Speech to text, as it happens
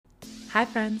Hi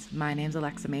friends, my name's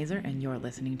Alexa Mazer and you're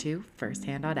listening to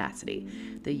Firsthand Audacity,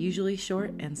 the usually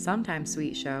short and sometimes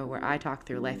sweet show where I talk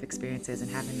through life experiences and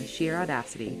having the sheer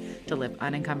audacity to live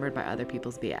unencumbered by other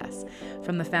people's BS.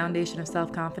 From the foundation of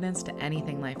self-confidence to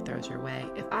anything life throws your way,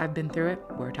 if I've been through it,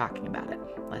 we're talking about it.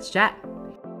 Let's chat!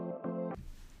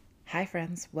 Hi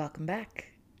friends, welcome back.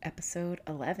 Episode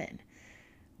 11.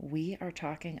 We are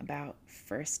talking about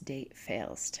first date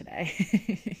fails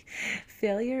today.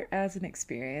 Failure as an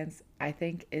experience, I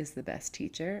think, is the best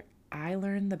teacher. I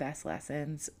learned the best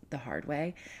lessons the hard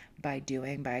way by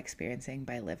doing, by experiencing,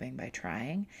 by living, by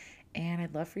trying. And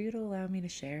I'd love for you to allow me to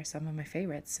share some of my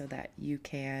favorites so that you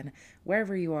can,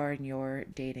 wherever you are in your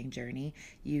dating journey,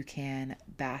 you can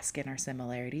bask in our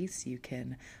similarities. You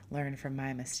can learn from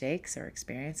my mistakes or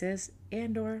experiences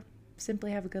and or simply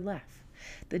have a good laugh.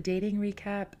 The dating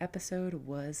recap episode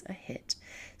was a hit,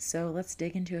 so let's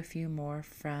dig into a few more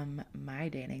from my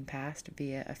dating past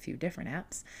via a few different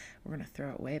apps. We're going to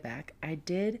throw it way back. I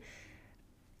did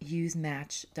use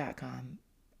Match.com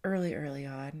early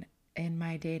on in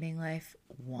my dating life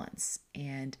once,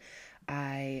 and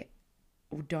I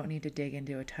don't need to dig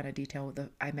into a ton of detail.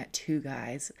 I met two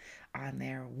guys on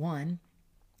there.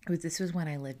 This was when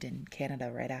I lived in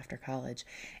Canada right after college,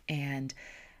 and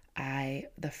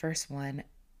the first one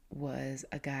was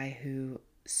a guy who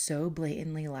so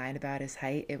blatantly lied about his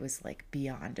height, it was like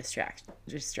beyond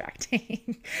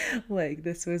distracting. Like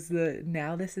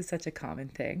now this is such a common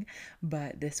thing,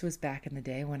 but this was back in the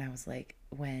day when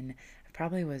when I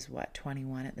probably was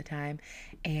 21 at the time,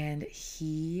 and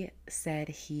he said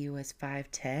he was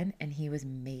 5'10" and he was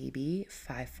maybe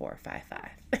 5'4",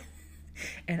 5'5".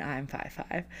 And I'm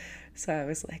 5'5". So I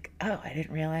was like, oh, I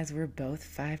didn't realize we're both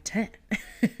 5'10".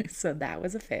 So that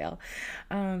was a fail.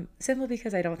 Simply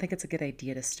because I don't think it's a good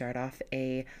idea to start off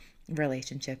a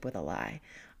relationship with a lie.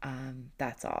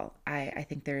 That's all. I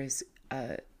think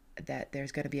that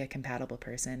there's going to be a compatible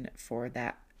person for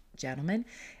that gentleman,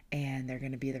 and they're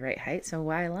going to be the right height. So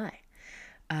why lie?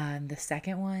 The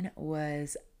second one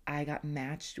was I got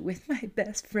matched with my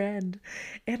best friend,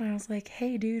 and I was like,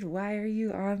 hey dude, why are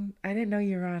you on? I didn't know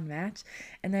you were on Match.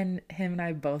 And then him and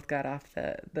I both got off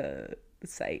the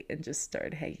site and just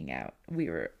started hanging out. We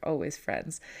were always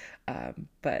friends,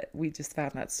 but we just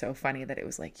found that so funny that it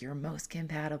was like, your most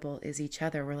compatible is each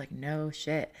other. We're like, no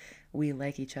shit, we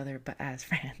like each other but as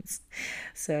friends.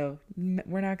 So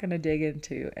we're not going to dig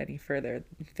into any further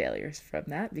failures from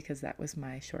that because that was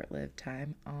my short-lived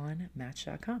time on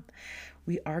Match.com.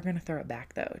 We are going to throw it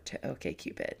back though to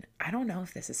OkCupid. I don't know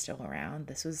if this is still around.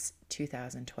 This was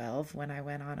 2012 when I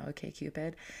went on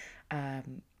OkCupid.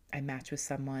 I matched with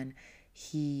someone.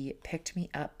 He picked me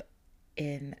up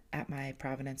at my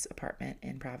Providence apartment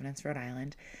in Providence, Rhode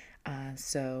Island.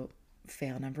 So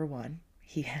fail number one.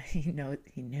 He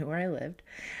knew where I lived.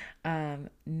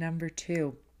 Number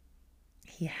two,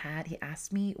 he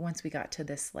asked me once we got to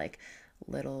this like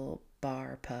little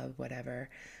bar, pub, whatever,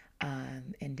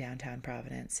 in downtown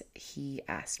Providence. He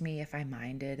asked me if I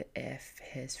minded if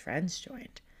his friends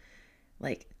joined,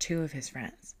 like two of his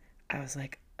friends. I was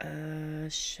like,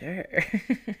 sure.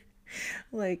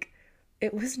 Like,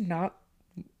 it was not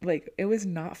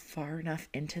far enough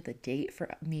into the date for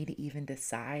me to even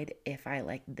decide if I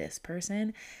like this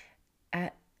person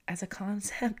as a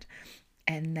concept.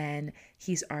 And then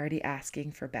he's already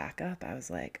asking for backup. I was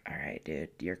like, all right, dude,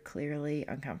 you're clearly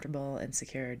uncomfortable,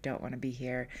 insecure, don't want to be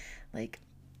here. Like,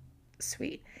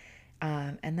 sweet.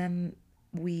 And then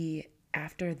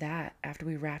after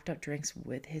we wrapped up drinks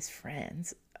with his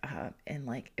friends, and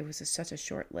like it was such a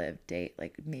short-lived date,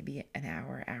 like maybe an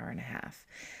hour and a half,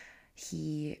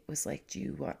 he was like,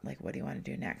 what do you want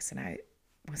to do next? And I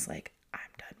was like, I'm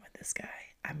done with this guy.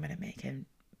 I'm gonna make him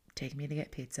take me to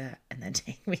get pizza and then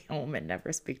take me home and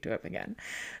never speak to him again.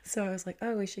 So I was like,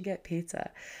 oh, we should get pizza.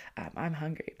 I'm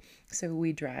hungry. So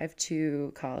we drive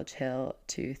to College Hill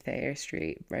to Thayer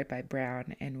Street right by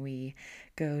Brown, and we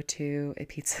go to a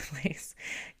pizza place,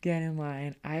 get in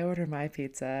line. I order my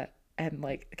pizza and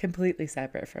like completely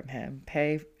separate from him,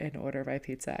 pay and order my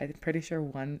pizza. I'm pretty sure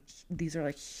these are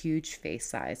like huge face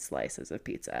size slices of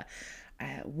pizza.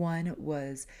 One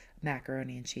was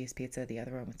macaroni and cheese pizza, the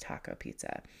other one was taco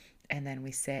pizza. And then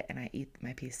we sit and I eat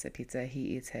my piece of pizza, he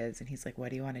eats his, and he's like,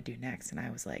 what do you want to do next? And I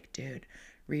was like, dude,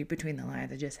 read between the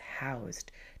lines. I just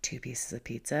housed two pieces of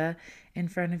pizza in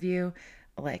front of you.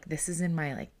 Like, this is in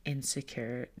my like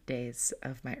insecure days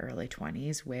of my early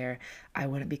 20s where I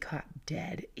wouldn't be caught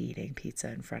dead eating pizza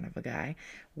in front of a guy.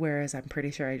 Whereas I'm pretty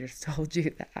sure I just told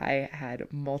you that I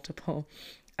had multiple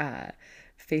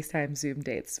FaceTime Zoom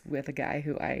dates with a guy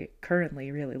who I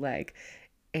currently really like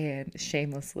and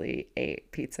shamelessly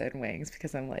ate pizza and wings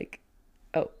because I'm like,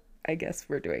 oh, I guess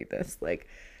we're doing this. Like,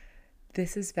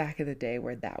 this is back in the day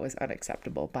where that was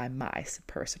unacceptable by my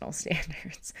personal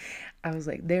standards. I was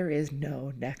like, there is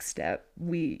no next step.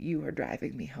 You are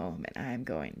driving me home and I'm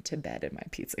going to bed in my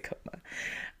pizza coma.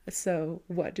 So,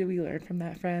 what do we learn from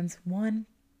that, friends? One,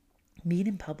 meet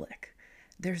in public.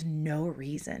 There's no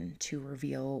reason to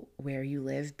reveal where you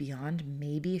live beyond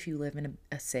maybe if you live in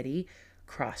a city,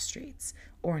 cross streets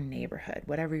or neighborhood,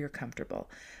 whatever you're comfortable.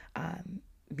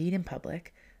 Meet in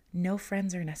public. No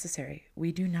friends are necessary.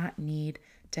 We do not need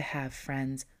to have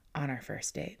friends on our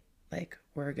first date. Like,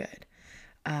 we're good.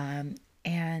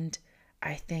 And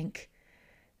I think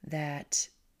that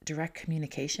direct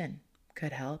communication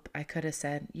could help. I could have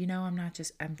said,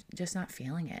 I'm just not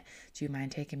feeling it. Do you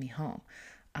mind taking me home?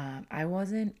 I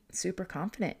wasn't super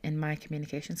confident in my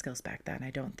communication skills back then.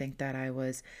 I don't think that I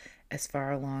was as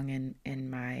far along in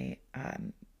my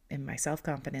self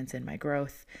confidence, in my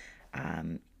growth,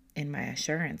 in my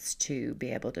assurance to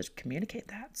be able to communicate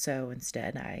that. So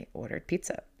instead, I ordered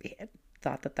pizza. I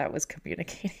thought that that was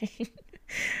communicating,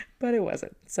 but it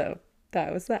wasn't. So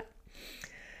that was that.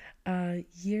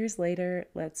 Years later,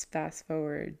 let's fast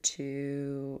forward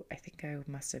to, I think I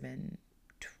must have been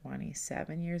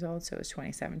 27 years old. So it was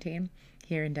 2017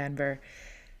 here in Denver.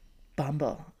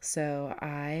 Bumble. So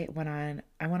I went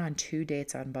on 2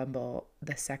 dates on Bumble.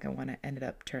 The second one ended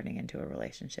up turning into a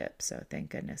relationship. So thank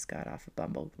goodness got off of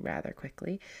Bumble rather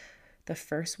quickly. The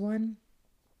first one,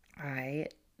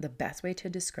 the best way to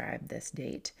describe this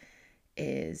date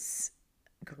is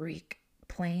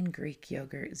plain Greek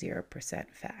yogurt, 0%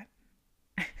 fat.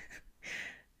 A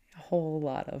whole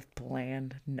lot of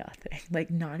bland nothing,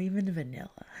 like not even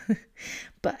vanilla.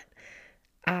 But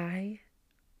I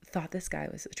thought this guy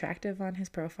was attractive on his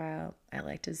profile. I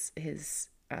liked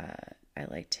I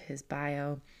liked his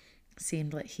bio.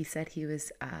 Seemed like he said he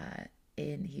was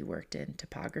he worked in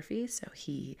topography, so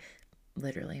he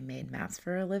literally made maps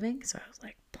for a living. So I was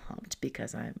like pumped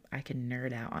because I can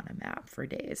nerd out on a map for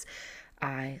days.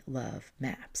 I love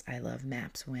maps. I love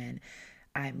maps when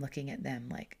I'm looking at them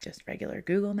like just regular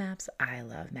Google Maps. I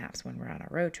love maps when we're on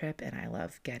a road trip, and I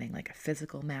love getting like a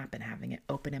physical map and having it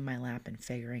open in my lap and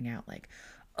figuring out like,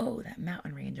 oh, that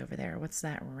mountain range over there. What's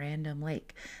that random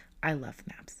lake? I love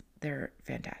maps. They're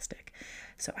fantastic.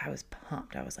 So I was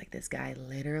pumped. I was like, this guy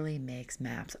literally makes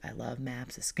maps. I love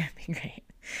maps. It's going to be great.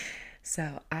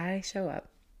 So I show up.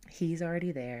 He's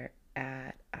already there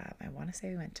at, I want to say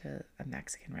we went to a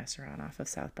Mexican restaurant off of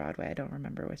South Broadway. I don't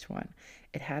remember which one.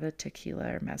 It had a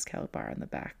tequila or mezcal bar in the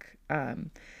back,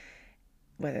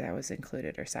 whether that was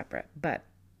included or separate. But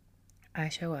I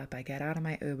show up, I get out of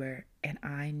my Uber, and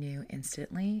I knew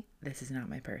instantly this is not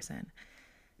my person.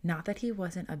 Not that he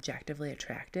wasn't objectively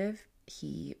attractive.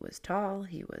 He was tall,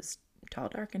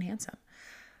 dark, and handsome.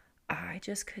 I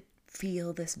just could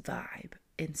feel this vibe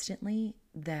instantly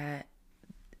that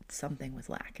something was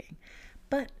lacking.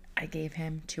 But I gave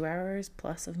him 2 hours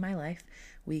plus of my life.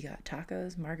 We got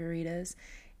tacos, margaritas,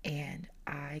 and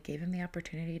I gave him the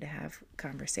opportunity to have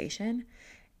conversation,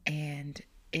 and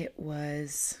it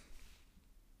was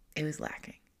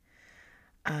lacking.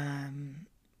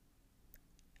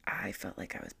 I felt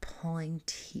like I was pulling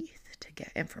teeth to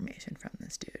get information from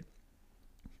this dude.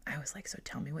 I was like, so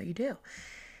tell me what you do.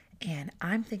 And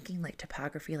I'm thinking like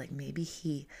topography, like maybe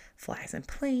he flies in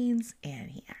planes and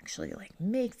he actually like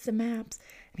makes the maps.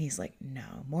 And he's like,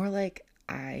 no, more like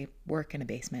I work in a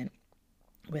basement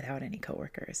without any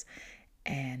coworkers.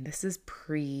 And this is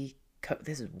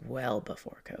this is well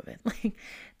before COVID. Like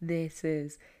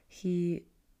he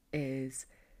is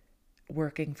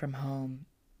working from home,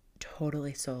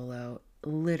 totally solo,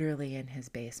 literally in his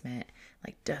basement,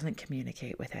 like doesn't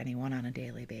communicate with anyone on a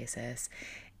daily basis.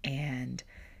 And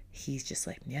he's just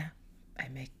like, yeah, I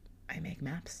make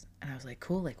maps. And I was like,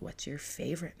 cool, like what's your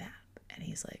favorite map? And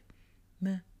he's like,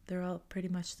 meh, they're all pretty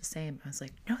much the same. I was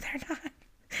like, no, they're not.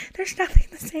 There's nothing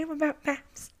the same about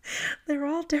maps. They're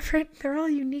all different. They're all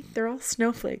unique. They're all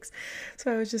snowflakes.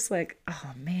 So I was just like,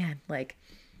 oh man, like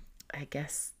I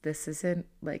guess this isn't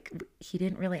like, he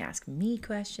didn't really ask me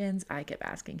questions. I kept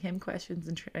asking him questions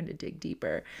and trying to dig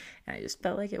deeper. And I just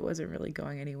felt like it wasn't really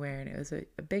going anywhere. And it was a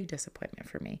big disappointment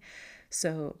for me.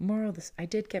 So moral of this, I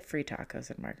did get free tacos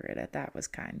at Margarita. That was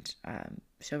kind.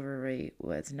 Chivalry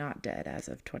was not dead as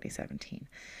of 2017.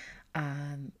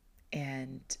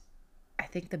 And I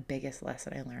think the biggest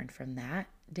lesson I learned from that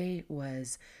date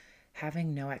was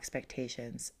having no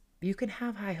expectations. You can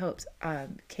have high hopes.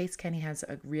 Case Kenny has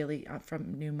a really,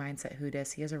 from New Mindset Who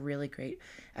Dis, he has a really great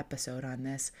episode on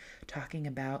this, talking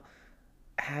about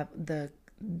the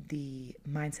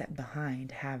mindset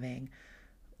behind having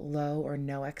low or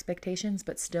no expectations,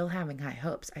 but still having high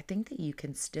hopes. I think that you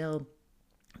can still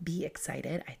be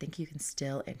excited. I think you can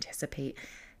still anticipate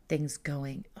things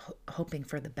going, hoping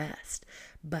for the best,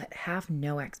 but have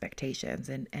no expectations.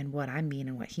 And what I mean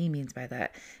and what he means by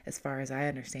that, as far as I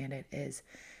understand it, is,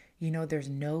 there's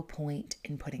no point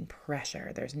in putting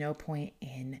pressure. There's no point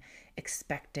in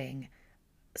expecting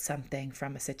something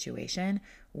from a situation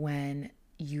when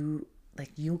you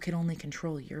can only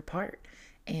control your part.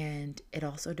 And it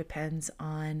also depends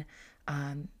on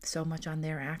so much on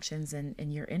their actions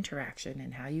and your interaction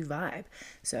and how you vibe.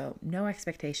 So no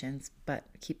expectations, but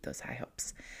keep those high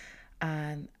hopes.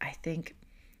 I think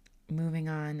moving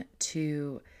on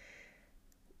to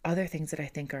other things that I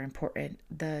think are important,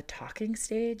 the talking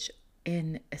stage,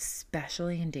 in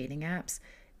especially in dating apps,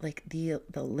 like the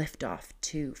lift off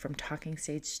to from talking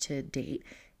stage to date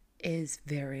is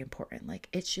very important. Like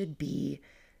it should be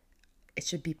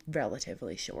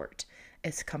relatively short,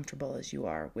 as comfortable as you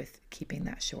are with keeping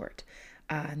that short.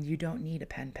 You don't need a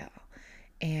pen pal.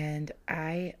 And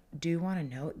I do want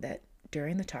to note that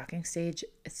during the talking stage,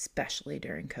 especially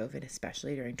during COVID,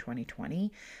 especially during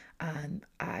 2020,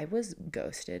 I was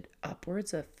ghosted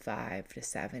upwards of 5 to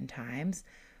 7 times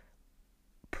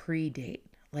pre-date.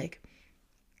 Like,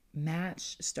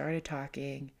 match, started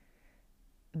talking,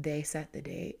 they set the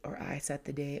date, or I set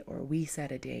the date, or we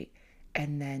set a date,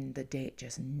 and then the date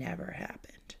just never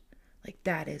happened. Like,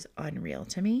 that is unreal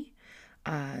to me.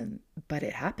 But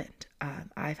it happened.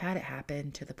 I've had it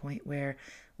happen to the point where,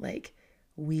 like,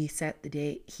 we set the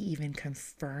date, he even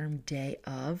confirmed day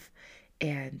of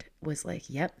and was like,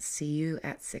 yep, see you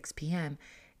at 6 p.m.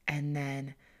 And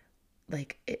then,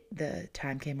 like, the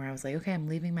time came where I was like, okay, I'm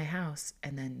leaving my house,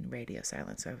 and then radio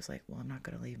silence. So I was like, well, I'm not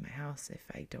going to leave my house if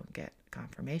I don't get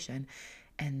confirmation.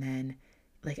 And then,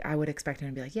 like, I would expect him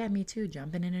to be like, yeah, me too,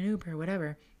 jumping in an Uber,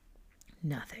 whatever.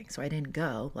 Nothing. So I didn't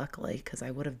go, luckily, because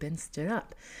I would have been stood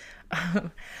up.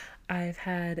 I've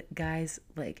had guys,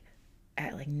 like,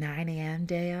 at like 9 a.m.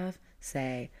 day of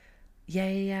say,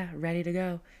 yeah, ready to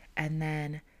go. And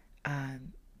then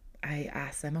I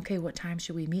ask them, okay, what time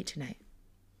should we meet tonight?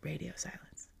 Radio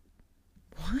silence.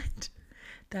 What?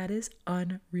 That is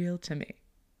unreal to me.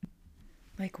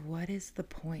 Like, what is the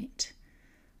point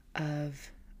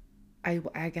of,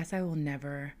 I guess I will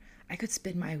never, I could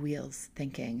spin my wheels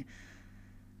thinking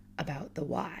about the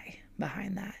why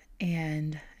behind that.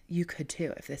 And you could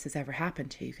too. If this has ever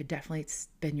happened to you, you could definitely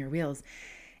spin your wheels.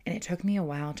 And it took me a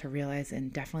while to realize,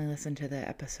 and definitely listen to the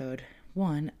episode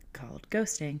 1 called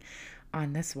Ghosting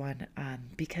on this one,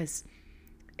 because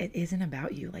it isn't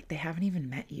about you. Like, they haven't even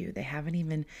met you. They haven't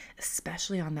even,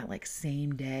 especially on that like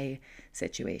same day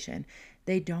situation,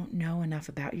 they don't know enough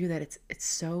about you that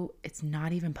it's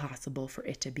not even possible for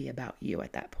it to be about you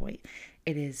at that point.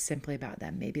 It is simply about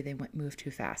them. Maybe they moved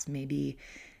too fast. Maybe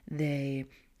they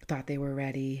thought they were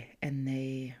ready and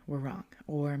they were wrong.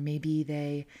 Or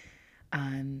maybe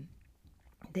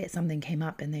something came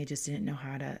up and they just didn't know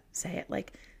how to say it.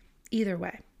 Like, either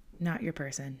way, not your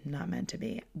person, not meant to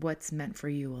be. What's meant for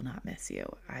you will not miss you,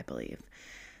 I believe.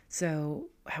 So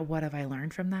what have I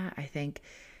learned from that? I think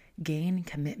gain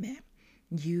commitment.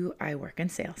 I work in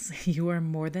sales. You are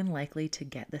more than likely to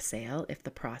get the sale if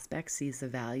the prospect sees the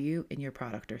value in your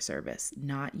product or service,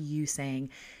 not you saying,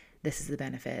 this is the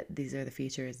benefit, these are the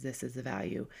features, this is the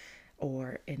value.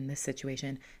 Or in this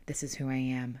situation, this is who I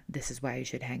am, this is why you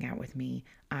should hang out with me,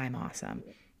 I'm awesome.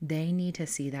 They need to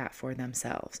see that for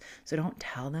themselves. So don't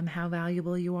tell them how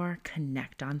valuable you are.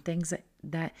 Connect on things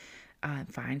that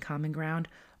find common ground,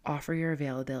 offer your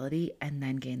availability, and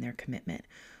then gain their commitment.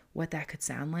 What that could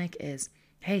sound like is,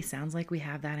 hey, sounds like we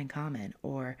have that in common.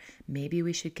 Or maybe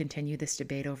we should continue this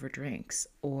debate over drinks.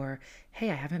 Or,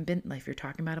 hey, I haven't been, like, if you're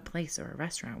talking about a place or a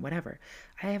restaurant, whatever,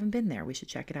 I haven't been there. We should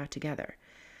check it out together.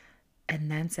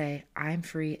 And then say, I'm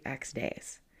free X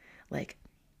days. Like,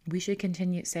 we should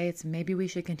continue, maybe we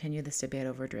should continue this debate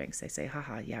over drinks. They say,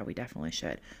 haha, yeah, we definitely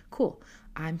should. Cool.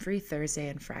 I'm free Thursday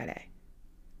and Friday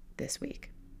this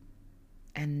week.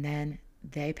 And then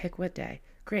they pick what day.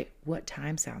 Great. What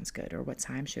time sounds good? Or what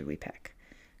time should we pick?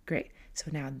 Great. So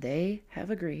now they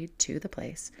have agreed to the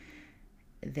place.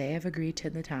 They have agreed to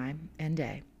the time and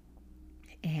day.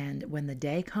 And when the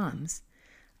day comes,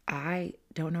 I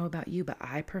don't know about you, but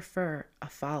I prefer a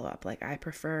follow-up. Like, I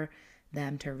prefer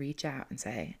them to reach out and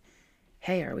say,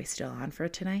 hey, are we still on for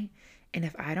tonight? And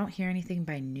if I don't hear anything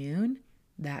by noon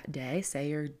that day, say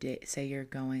you're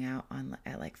going out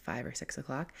at like 5 or 6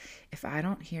 o'clock, if I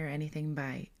don't hear anything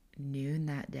by noon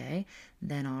that day,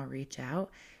 then I'll reach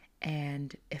out.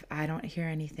 And if I don't hear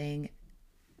anything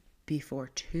before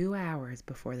 2 hours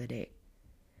before the date,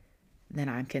 then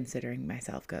I'm considering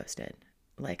myself ghosted.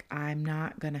 Like, I'm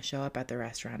not going to show up at the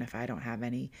restaurant if I don't have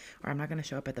any, or I'm not going to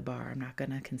show up at the bar. I'm not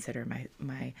going to consider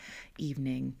my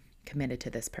evening committed to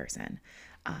this person,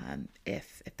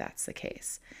 if that's the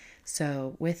case.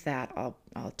 So with that,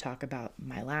 I'll talk about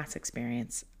my last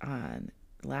experience on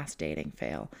last dating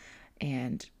fail.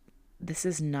 And this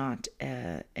is not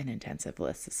an intensive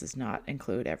list. This does not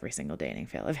include every single dating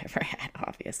fail I've ever had,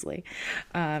 obviously.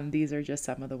 These are just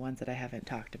some of the ones that I haven't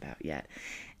talked about yet,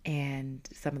 and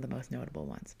some of the most notable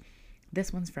ones.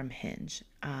 This one's from Hinge.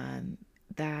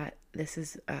 That this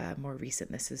is more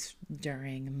recent. This is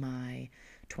during my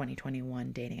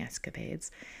 2021 dating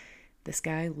escapades. This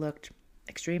guy looked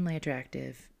extremely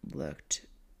attractive. Looked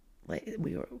like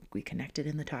we connected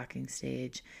in the talking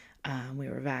stage. We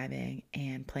were vibing,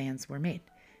 and plans were made.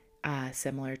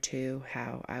 Similar to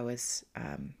how I was,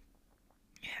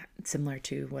 similar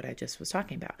to what I just was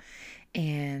talking about.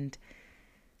 And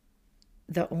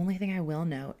the only thing I will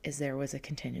note is there was a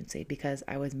contingency because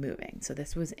I was moving. So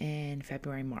this was in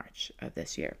February, March of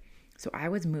this year. So I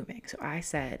was moving. So I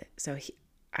said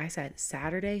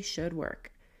Saturday should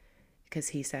work, because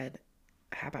he said,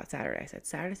 how about Saturday? I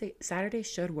said Saturday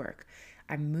should work.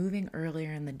 I'm moving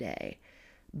earlier in the day,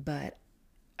 but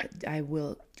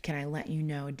can I let you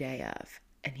know day of?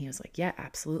 And he was like, yeah,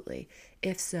 absolutely.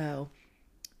 If so,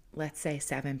 let's say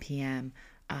 7 p.m.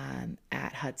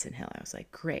 At Hudson Hill. I was like,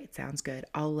 great, sounds good.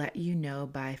 I'll let you know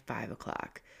by 5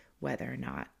 o'clock whether or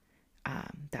not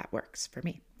that works for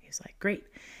me. He was like, great.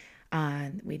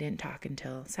 We didn't talk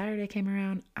until Saturday came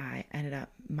around.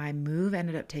 My move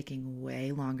ended up taking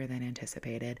way longer than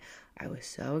anticipated. I was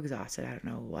so exhausted. I don't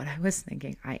know what I was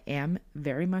thinking. I am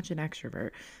very much an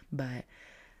extrovert, but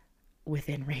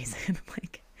within reason.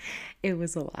 Like, it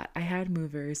was a lot. I had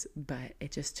movers, but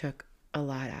it just took a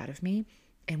lot out of me.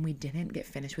 And we didn't get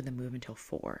finished with the move until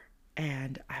 4.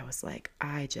 And I was like,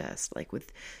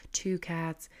 with 2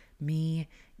 cats, me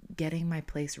getting my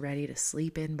place ready to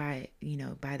sleep in by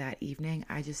that evening,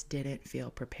 I just didn't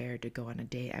feel prepared to go on a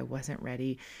date. I wasn't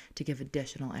ready to give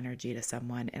additional energy to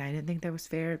someone, and I didn't think that was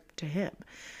fair to him.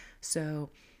 So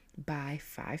by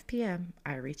 5 p.m.,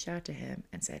 I reached out to him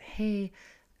and said, hey,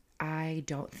 I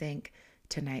don't think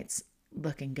tonight's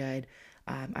looking good.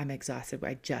 I'm exhausted.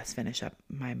 I just finished up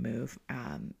my move.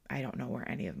 I don't know where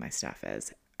any of my stuff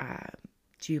is.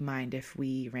 Do you mind if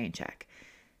we rain check?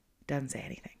 Doesn't say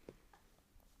anything.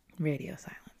 Radio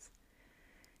silence.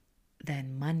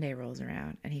 Then Monday rolls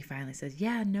around and he finally says,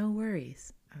 yeah, no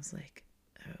worries. I was like,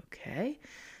 okay.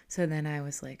 So then I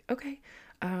was like, okay,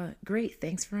 great.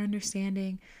 Thanks for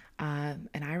understanding. And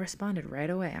I responded right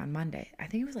away on Monday. I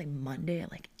think it was like Monday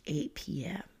at like 8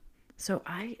 p.m. So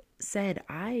I said,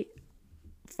 I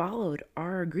followed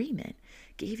our agreement,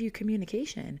 gave you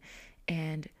communication,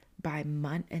 and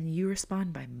and you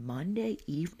respond by Monday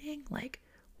evening? Like,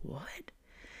 what?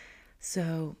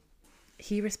 So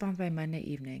he responds by Monday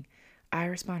evening. I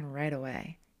respond right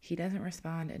away. He doesn't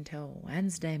respond until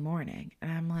Wednesday morning.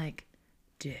 And I'm like,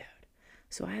 dude.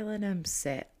 So I let him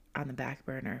sit on the back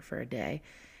burner for a day.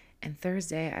 And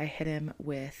Thursday, I hit him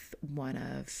with one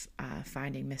of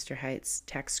Finding Mr. Heights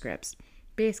text scripts,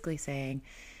 basically saying,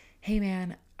 hey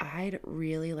man, I'd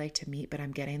really like to meet, but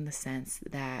I'm getting the sense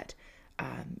that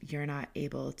you're not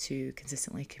able to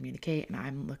consistently communicate, and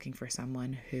I'm looking for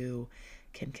someone who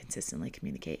can consistently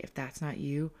communicate. If that's not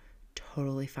you,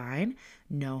 totally fine.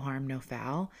 No harm, no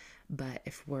foul. But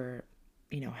if we're,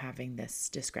 having this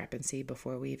discrepancy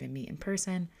before we even meet in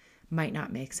person, might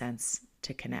not make sense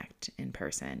to connect in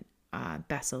person.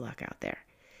 Best of luck out there.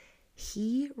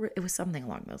 It was something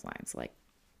along those lines. Like,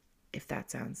 if that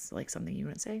sounds like something you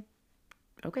wouldn't say,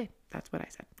 okay, that's what I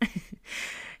said.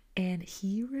 And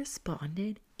he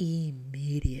responded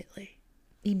immediately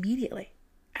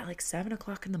at like 7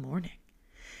 o'clock in the morning.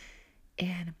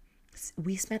 And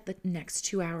we spent the next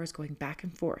 2 hours going back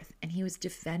and forth, and he was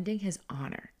defending his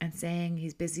honor and saying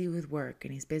he's busy with work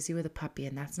and he's busy with a puppy,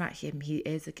 and that's not him. He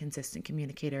is a consistent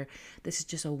communicator. This is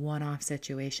just a one-off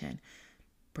situation.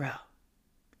 Bro,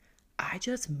 I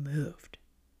just moved.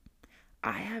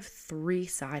 I have 3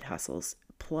 side hustles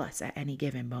plus at any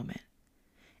given moment.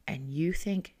 And you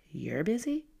think you're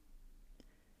busy?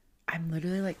 I'm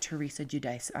literally like Teresa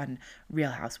Giudice on Real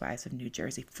Housewives of New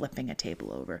Jersey, flipping a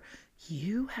table over.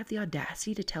 You have the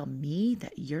audacity to tell me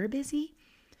that you're busy?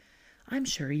 I'm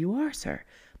sure you are, sir.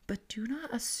 But do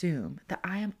not assume that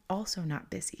I am also not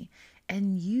busy.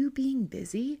 And you being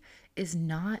busy is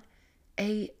not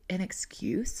an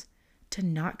excuse to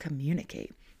not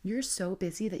communicate. You're so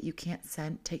busy that you can't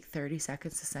take 30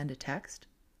 seconds to send a text?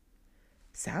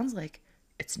 Sounds like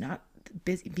it's not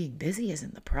busy. Being busy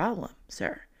isn't the problem,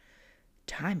 sir.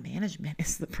 time management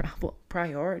is the problem.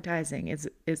 Prioritizing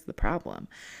is the problem.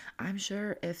 I'm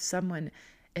sure if someone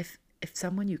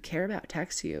you care about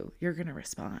texts you, you're going to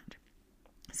respond.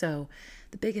 So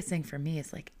the biggest thing for me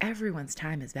is like everyone's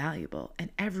time is valuable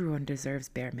and everyone deserves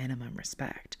bare minimum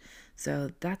respect.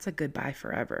 So that's a goodbye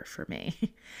forever for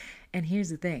me. And here's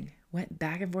the thing, went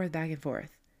back and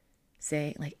forth,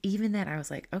 saying like, even then I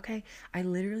was like, okay, I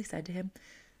literally said to him,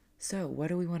 so what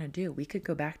do we want to do? We could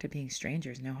go back to being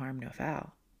strangers, no harm, no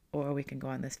foul, or we can go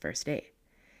on this first date.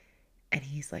 And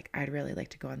he's like, I'd really like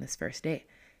to go on this first date.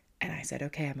 And I said,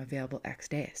 okay, I'm available X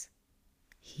days.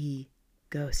 He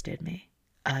ghosted me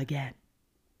again.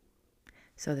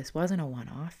 So this wasn't a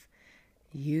one-off.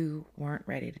 You weren't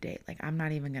ready to date. Like, I'm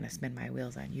not even going to spin my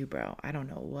wheels on you, bro. I don't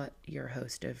know what your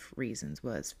host of reasons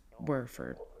were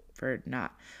for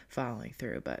not following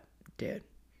through, but dude,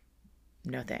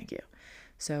 no thank you.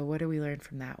 So what do we learn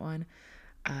from that one?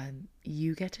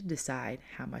 You get to decide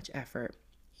how much effort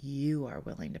you are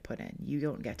willing to put in. You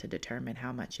don't get to determine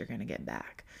how much you're going to get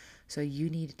back. So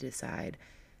you need to decide,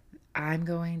 I'm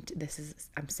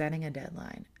setting a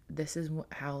deadline. This is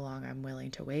how long I'm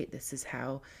willing to wait. This is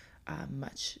how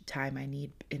much time I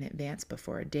need in advance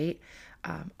before a date,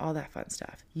 all that fun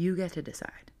stuff. You get to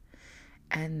decide.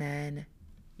 And then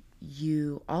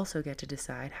you also get to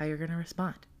decide how you're going to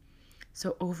respond.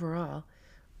 So overall,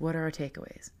 what are our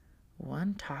takeaways?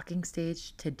 1, talking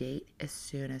stage to date as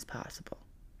soon as possible.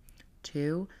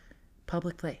 2,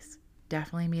 public place.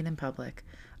 Definitely meet in public,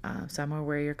 somewhere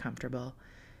where you're comfortable.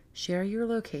 Share your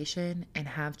location and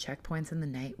have checkpoints in the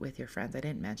night with your friends. I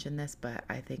didn't mention this, but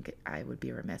I think I would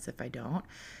be remiss if I don't.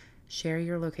 Share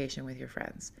your location with your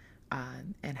friends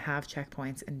and have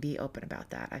checkpoints and be open about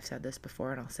that. I've said this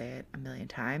before and I'll say it a million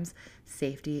times.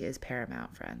 Safety is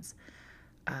paramount, friends.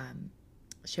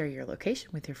 Share your location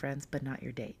with your friends, but not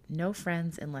your date. No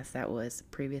friends unless that was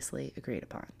previously agreed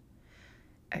upon.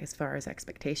 As far as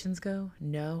expectations go,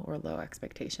 no or low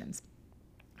expectations.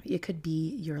 It could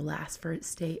be your last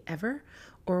first date ever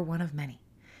or one of many.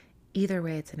 Either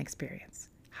way, it's an experience.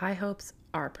 High hopes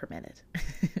are permitted.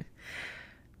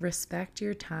 Respect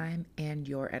your time and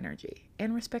your energy,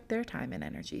 and respect their time and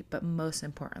energy, but most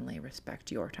importantly,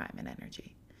 respect your time and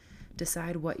energy.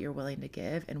 Decide what you're willing to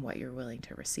give and what you're willing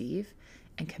to receive,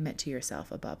 and commit to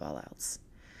yourself above all else.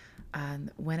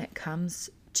 When it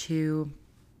comes to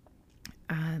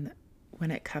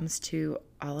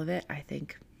all of it, I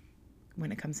think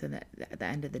when it comes to the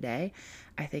end of the day,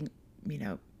 I think,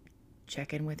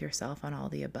 check in with yourself on all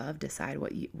the above, decide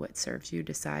what serves you,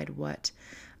 decide what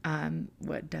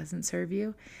doesn't serve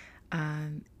you.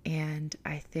 And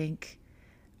I think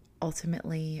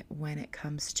ultimately when it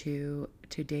comes to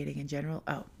dating in general,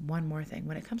 one more thing,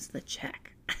 when it comes to the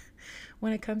check,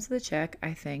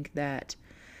 I think that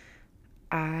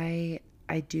I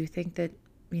do think that,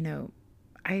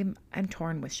 I'm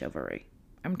torn with chivalry.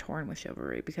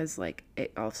 Because like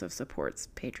it also supports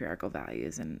patriarchal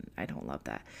values and I don't love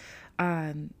that.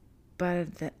 But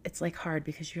it's like hard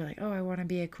because you're like, oh, I want to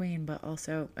be a queen, but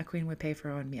also a queen would pay for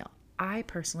her own meal. I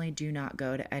personally do not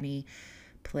go to any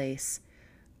place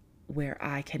where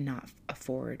I cannot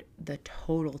afford the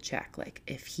total check. Like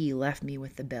if he left me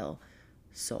with the bill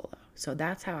solo. So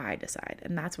that's how I decide.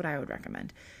 And that's what I would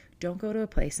recommend. Don't go to a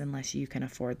place unless you can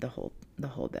afford the whole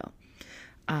bill.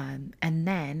 And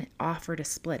then offer to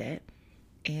split it.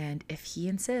 And if he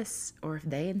insists or if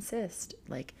they insist,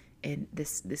 like, and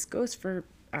this goes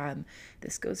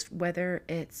whether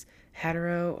it's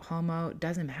hetero, homo,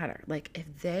 doesn't matter. Like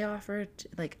if they offer,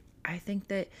 like, I think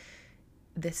that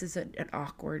this is an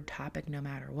awkward topic no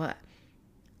matter what.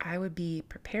 I would be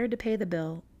prepared to pay the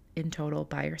bill in total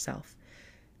by yourself,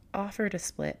 offer to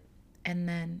split, and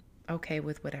then okay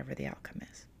with whatever the outcome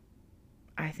is.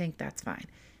 I think that's fine.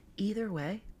 Either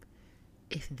way,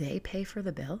 if they pay for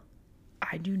the bill,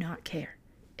 I do not care.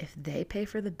 If they pay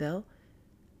for the bill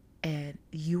and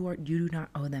you do not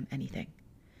owe them anything.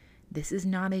 This is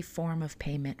not a form of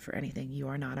payment for anything. You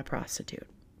are not a prostitute.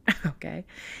 Okay?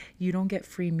 You don't get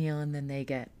free meal and then they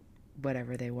get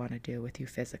whatever they want to do with you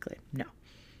physically. No.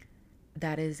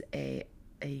 That is a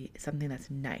something that's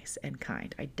nice and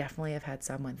kind. I definitely have had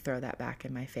someone throw that back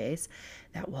in my face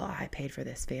that, well, I paid for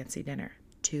this fancy dinner.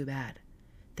 Too bad.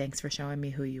 Thanks for showing me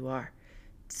who you are.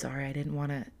 Sorry I didn't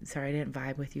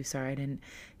vibe with you. Sorry I didn't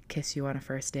kiss you on a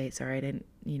first date. Sorry I didn't,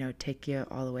 take you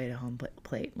all the way to home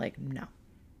plate. Like, no.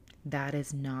 That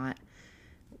is not,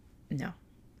 no.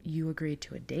 You agreed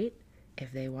to a date.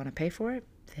 If they want to pay for it,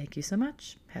 thank you so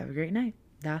much. Have a great night.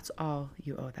 That's all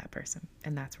you owe that person.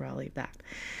 And that's where I'll leave that.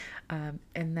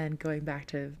 And then going back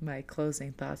to my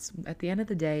closing thoughts, at the end of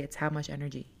the day, it's how much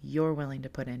energy you're willing to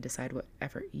put in, decide what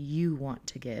effort you want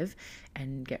to give,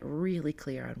 and get really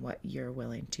clear on what you're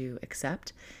willing to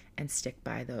accept and stick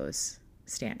by those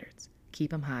standards.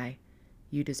 Keep them high.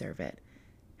 You deserve it.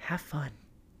 Have fun.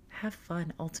 Have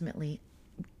fun. Ultimately,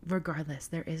 regardless,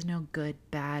 there is no good,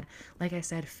 bad. Like I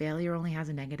said, failure only has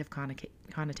a negative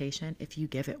connotation if you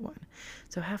give it one.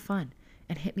 So have fun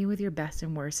and hit me with your best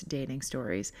and worst dating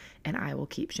stories, and I will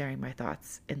keep sharing my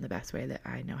thoughts in the best way that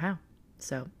I know how.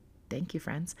 So thank you,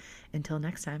 friends. Until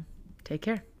next time, take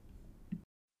care.